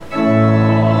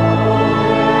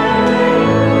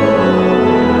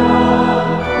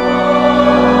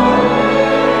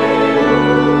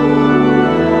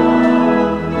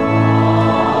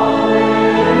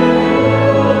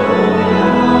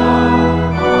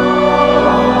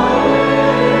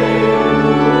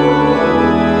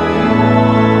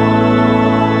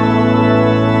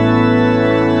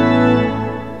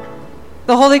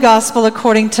Holy Gospel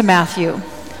according to Matthew.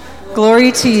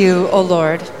 Glory to you, O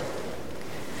Lord.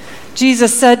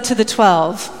 Jesus said to the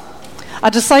 12, "A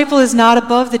disciple is not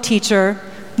above the teacher,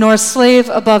 nor a slave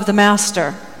above the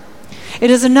master.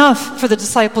 It is enough for the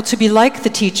disciple to be like the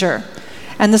teacher,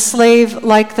 and the slave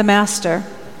like the master.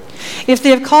 If they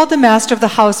have called the master of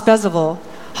the house Beelzebul,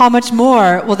 how much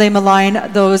more will they malign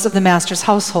those of the master's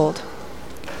household?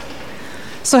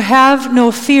 So have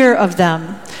no fear of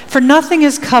them, for nothing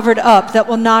is covered up that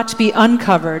will not be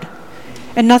uncovered,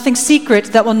 and nothing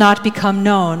secret that will not become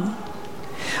known.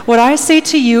 What I say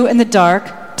to you in the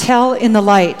dark, tell in the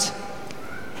light,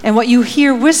 and what you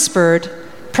hear whispered,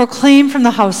 proclaim from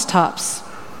the housetops.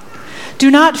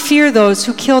 Do not fear those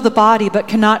who kill the body but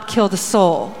cannot kill the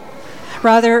soul.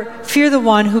 Rather, fear the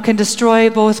one who can destroy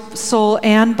both soul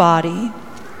and body.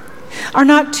 Are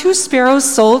not 2 sparrows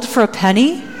sold for a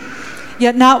penny?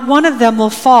 Yet not one of them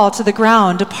will fall to the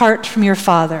ground apart from your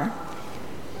Father.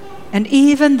 And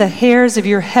even the hairs of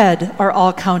your head are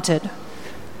all counted.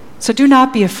 So do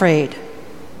not be afraid.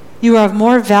 You are of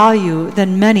more value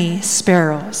than many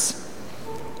sparrows.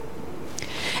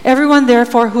 Everyone,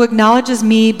 therefore, who acknowledges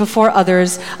me before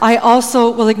others, I also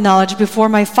will acknowledge before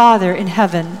my Father in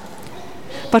heaven.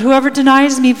 But whoever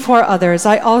denies me before others,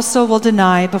 I also will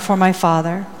deny before my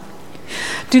Father.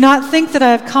 Do not think that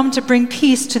I have come to bring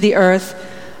peace to the earth.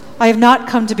 I have not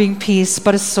come to bring peace,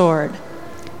 but a sword.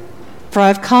 For I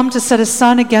have come to set a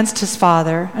son against his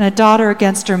father, and a daughter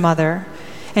against her mother,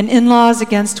 and in-laws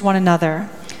against one another,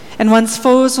 and one's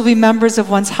foes will be members of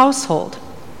one's household.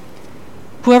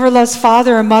 Whoever loves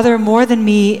father or mother more than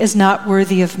me is not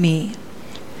worthy of me,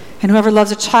 and whoever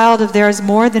loves a child of theirs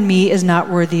more than me is not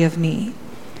worthy of me.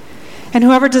 And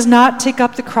whoever does not take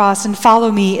up the cross and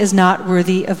follow me is not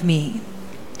worthy of me.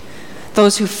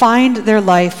 Those who find their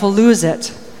life will lose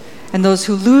it, and those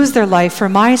who lose their life for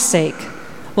my sake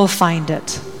will find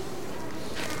it."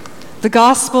 The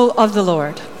Gospel of the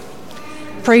Lord.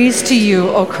 Praise to you,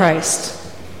 O Christ.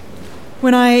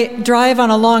 When I drive on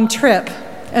a long trip,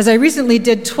 as I recently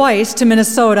did twice to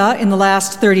Minnesota in the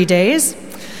last 30 days,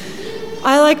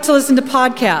 I like to listen to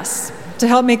podcasts to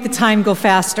help make the time go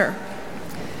faster.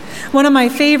 One of my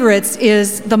favorites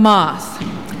is The Moth.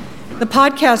 The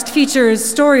podcast features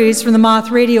stories from the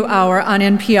Moth Radio Hour on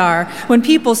NPR when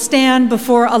people stand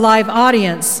before a live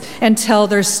audience and tell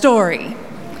their story.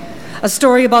 A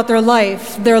story about their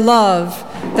life, their love,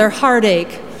 their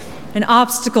heartache, an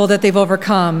obstacle that they've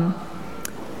overcome,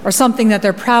 or something that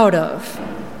they're proud of.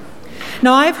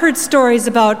 Now, I've heard stories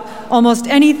about almost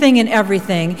anything and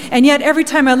everything, and yet every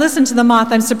time I listen to The Moth,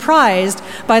 I'm surprised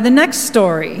by the next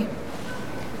story.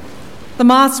 The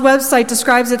Moth's website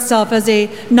describes itself as a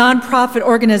nonprofit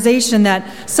organization that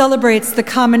celebrates the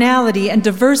commonality and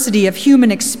diversity of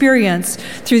human experience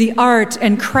through the art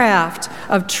and craft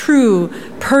of true,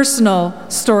 personal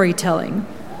storytelling.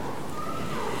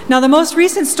 Now, the most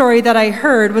recent story that I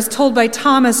heard was told by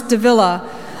Thomas Davila,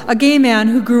 a gay man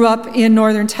who grew up in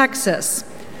northern Texas,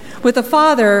 with a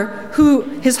father who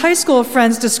his high school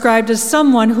friends described as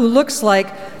someone who looks like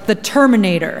the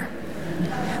Terminator,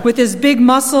 with his big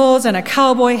muscles and a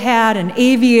cowboy hat and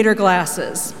aviator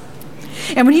glasses.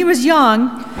 And when he was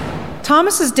young,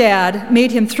 Thomas's dad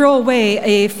made him throw away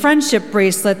a friendship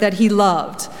bracelet that he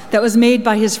loved, that was made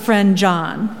by his friend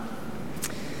John.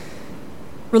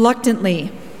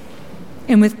 Reluctantly,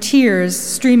 and with tears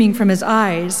streaming from his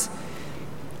eyes,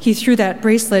 he threw that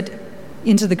bracelet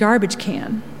into the garbage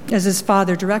can, as his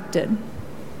father directed.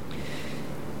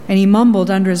 And he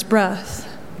mumbled under his breath,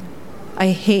 "I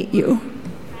hate you."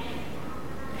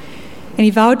 And he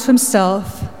vowed to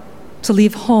himself to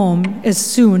leave home as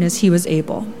soon as he was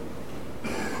able.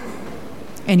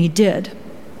 And he did.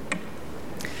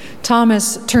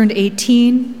 Thomas turned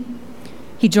 18,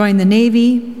 he joined the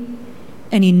Navy,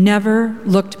 and he never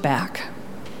looked back.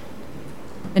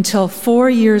 Until 4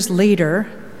 years later,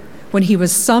 when he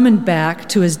was summoned back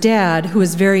to his dad, who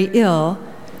was very ill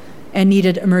and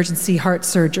needed emergency heart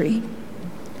surgery.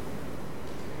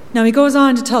 Now, he goes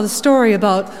on to tell the story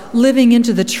about living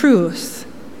into the truth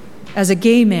as a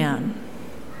gay man,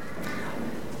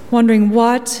 wondering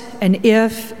what and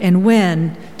if and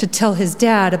when to tell his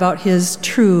dad about his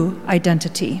true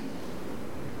identity.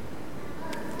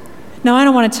 Now, I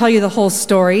don't want to tell you the whole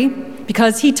story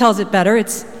because he tells it better.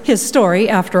 It's his story,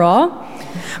 after all.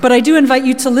 But I do invite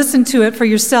you to listen to it for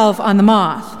yourself on The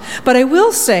Moth. But I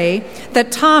will say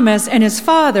that Thomas and his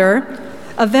father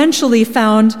eventually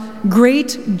found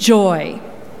great joy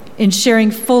in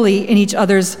sharing fully in each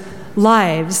other's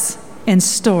lives and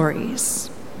stories.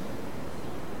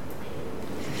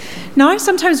 Now, I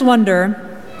sometimes wonder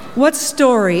what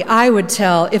story I would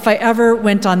tell if I ever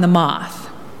went on The Moth.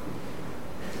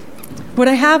 Would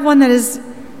I have one that is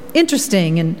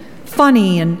interesting and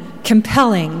funny and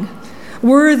compelling,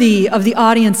 worthy of the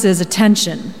audience's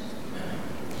attention?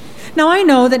 Now, I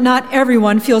know that not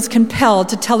everyone feels compelled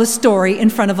to tell a story in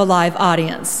front of a live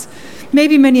audience.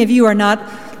 Maybe many of you are not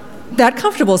that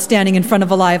comfortable standing in front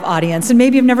of a live audience, and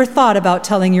maybe you've never thought about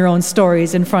telling your own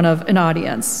stories in front of an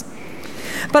audience.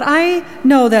 But I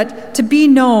know that to be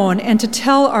known and to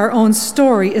tell our own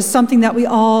story is something that we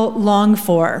all long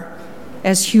for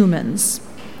as humans.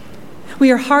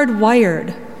 We are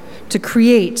hardwired to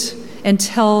create and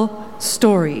tell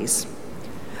stories.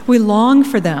 We long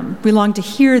for them. We long to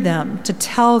hear them, to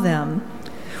tell them.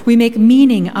 We make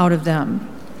meaning out of them.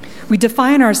 We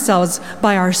define ourselves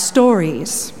by our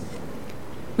stories.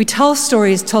 We tell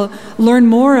stories to learn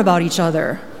more about each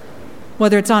other,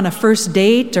 whether it's on a first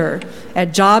date or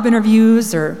at job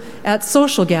interviews or at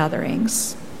social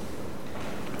gatherings.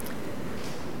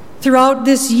 Throughout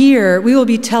this year, we will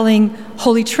be telling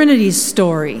Holy Trinity's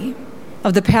story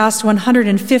of the past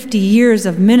 150 years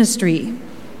of ministry.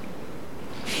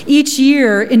 Each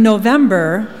year in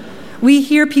November, we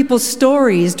hear people's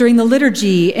stories during the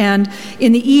liturgy and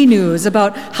in the e-news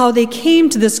about how they came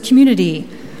to this community,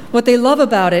 what they love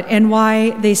about it, and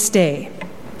why they stay.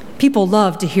 People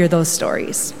love to hear those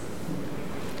stories.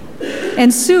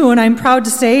 And soon, I'm proud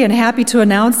to say and happy to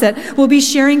announce that we'll be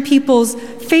sharing people's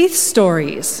faith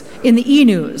stories in the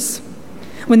e-news,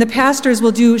 when the pastors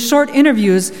will do short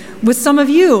interviews with some of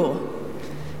you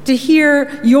to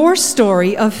hear your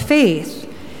story of faith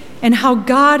and how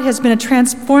God has been a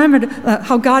transformative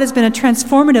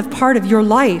part of your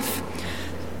life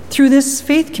through this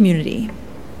faith community.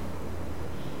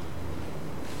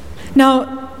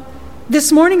 Now,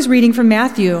 this morning's reading from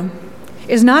Matthew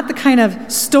is not the kind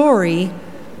of story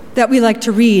that we like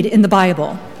to read in the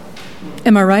Bible.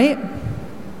 Am I right?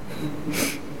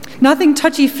 Nothing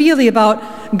touchy-feely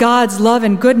about God's love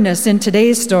and goodness in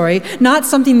today's story, not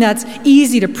something that's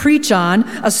easy to preach on,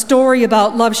 a story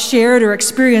about love shared or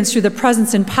experienced through the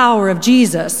presence and power of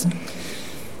Jesus.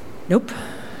 Nope.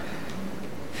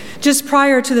 Just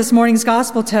prior to this morning's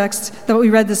gospel text that we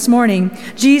read this morning,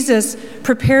 Jesus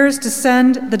prepares to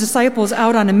send the disciples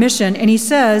out on a mission, and he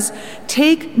says,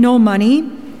 "Take no money,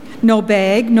 no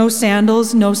bag, no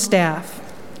sandals, no staff."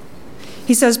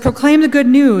 He says, "Proclaim the good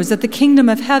news that the kingdom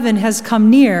of heaven has come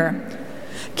near.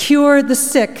 Cure the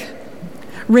sick,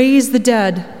 raise the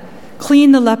dead,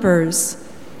 clean the lepers,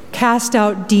 cast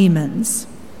out demons."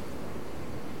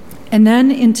 And then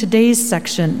in today's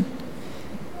section,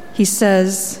 he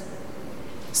says,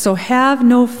 "So have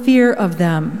no fear of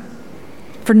them,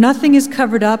 for nothing is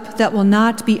covered up that will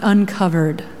not be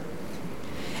uncovered,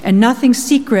 and nothing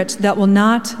secret that will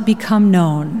not become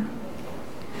known.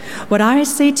 What I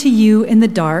say to you in the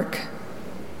dark,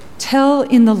 tell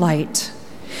in the light,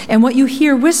 and what you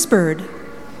hear whispered,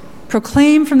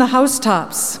 proclaim from the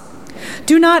housetops.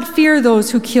 Do not fear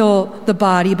those who kill the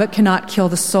body but cannot kill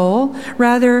the soul.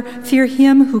 Rather, fear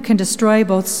him who can destroy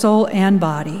both soul and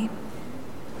body.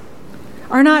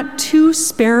 Are not 2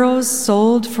 sparrows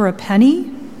sold for a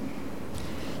penny?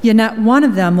 Yet not one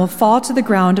of them will fall to the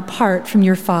ground apart from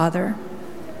your Father.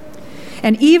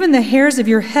 And even the hairs of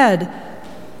your head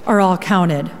are all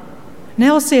counted."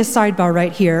 Now I'll say a sidebar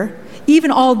right here. Even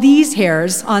all these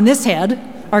hairs on this head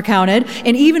are counted,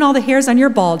 and even all the hairs on your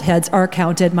bald heads are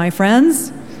counted, my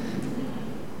friends.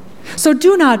 So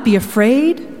do not be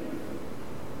afraid.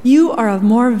 You are of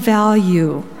more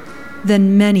value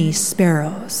than many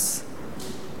sparrows.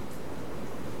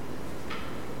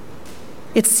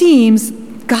 It seems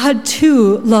God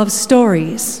too loves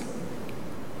stories.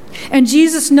 And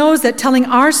Jesus knows that telling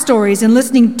our stories and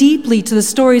listening deeply to the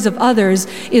stories of others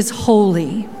is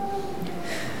holy.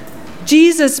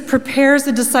 Jesus prepares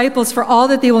the disciples for all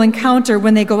that they will encounter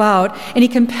when they go out, and he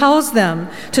compels them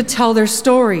to tell their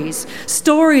stories.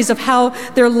 Stories of how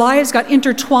their lives got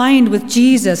intertwined with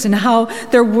Jesus and how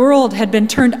their world had been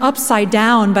turned upside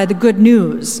down by the good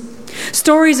news.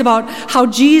 Stories about how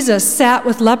Jesus sat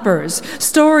with lepers.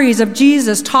 Stories of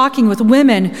Jesus talking with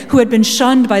women who had been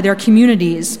shunned by their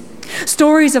communities.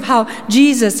 Stories of how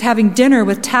Jesus having dinner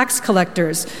with tax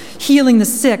collectors, healing the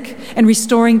sick and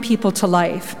restoring people to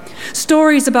life.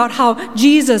 Stories about how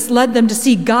Jesus led them to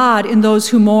see God in those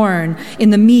who mourn, in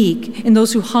the meek, in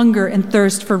those who hunger and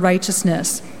thirst for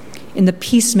righteousness, in the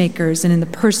peacemakers and in the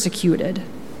persecuted.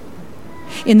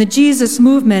 In the Jesus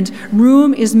movement,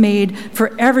 room is made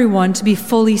for everyone to be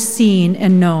fully seen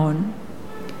and known.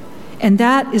 And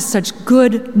that is such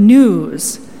good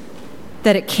news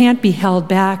that it can't be held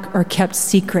back or kept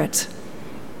secret.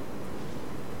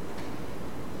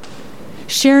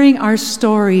 Sharing our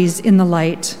stories in the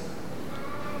light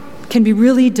can be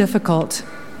really difficult.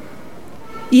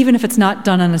 even if it's not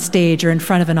done on a stage or in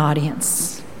front of an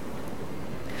audience.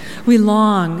 We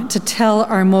long to tell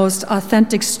our most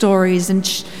authentic stories and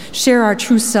share our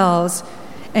true selves,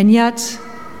 and yet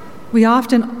we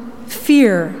often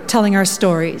fear telling our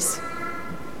stories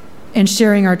and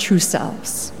sharing our true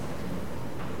selves.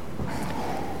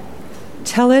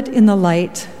 Tell it in the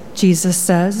light, Jesus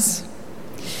says.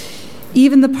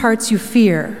 Even the parts you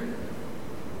fear,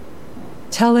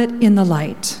 tell it in the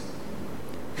light.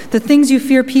 The things you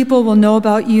fear people will know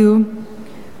about you,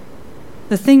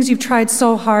 the things you've tried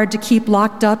so hard to keep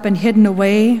locked up and hidden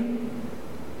away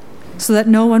so that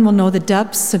no one will know the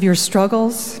depths of your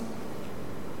struggles,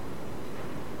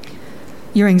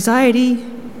 your anxiety,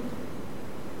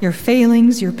 your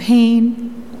failings, your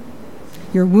pain,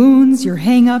 your wounds, your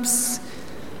hang-ups,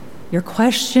 your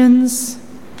questions.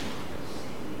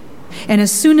 And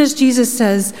as soon as Jesus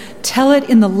says, tell it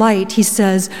in the light, he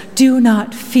says, do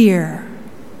not fear.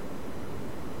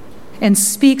 And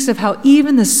speaks of how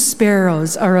even the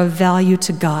sparrows are of value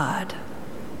to God.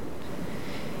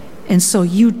 And so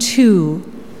you too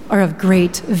are of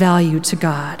great value to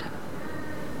God.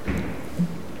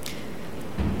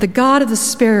 The God of the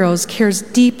sparrows cares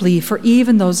deeply for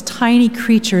even those tiny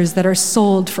creatures that are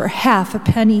sold for half a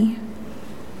penny.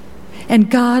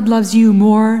 And God loves you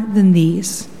more than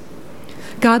these.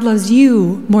 God loves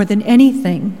you more than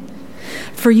anything,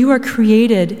 for you are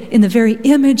created in the very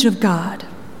image of God.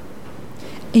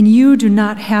 And you do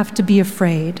not have to be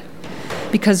afraid,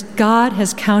 because God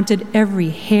has counted every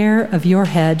hair of your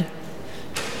head,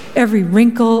 every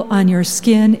wrinkle on your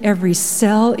skin, every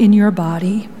cell in your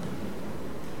body.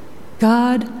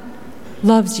 God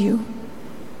loves you,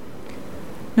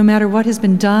 no matter what has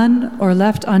been done or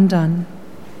left undone.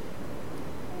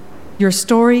 Your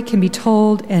story can be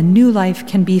told and new life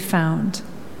can be found.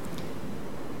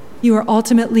 You are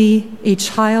ultimately a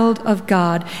child of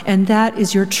God, and that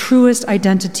is your truest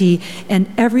identity, and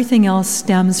everything else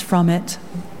stems from it.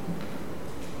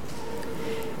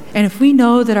 And if we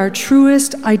know that our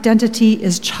truest identity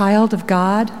is child of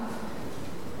God,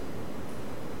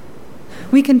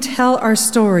 we can tell our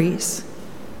stories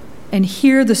and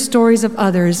hear the stories of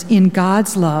others in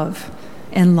God's love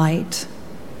and light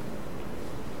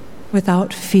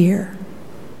without fear.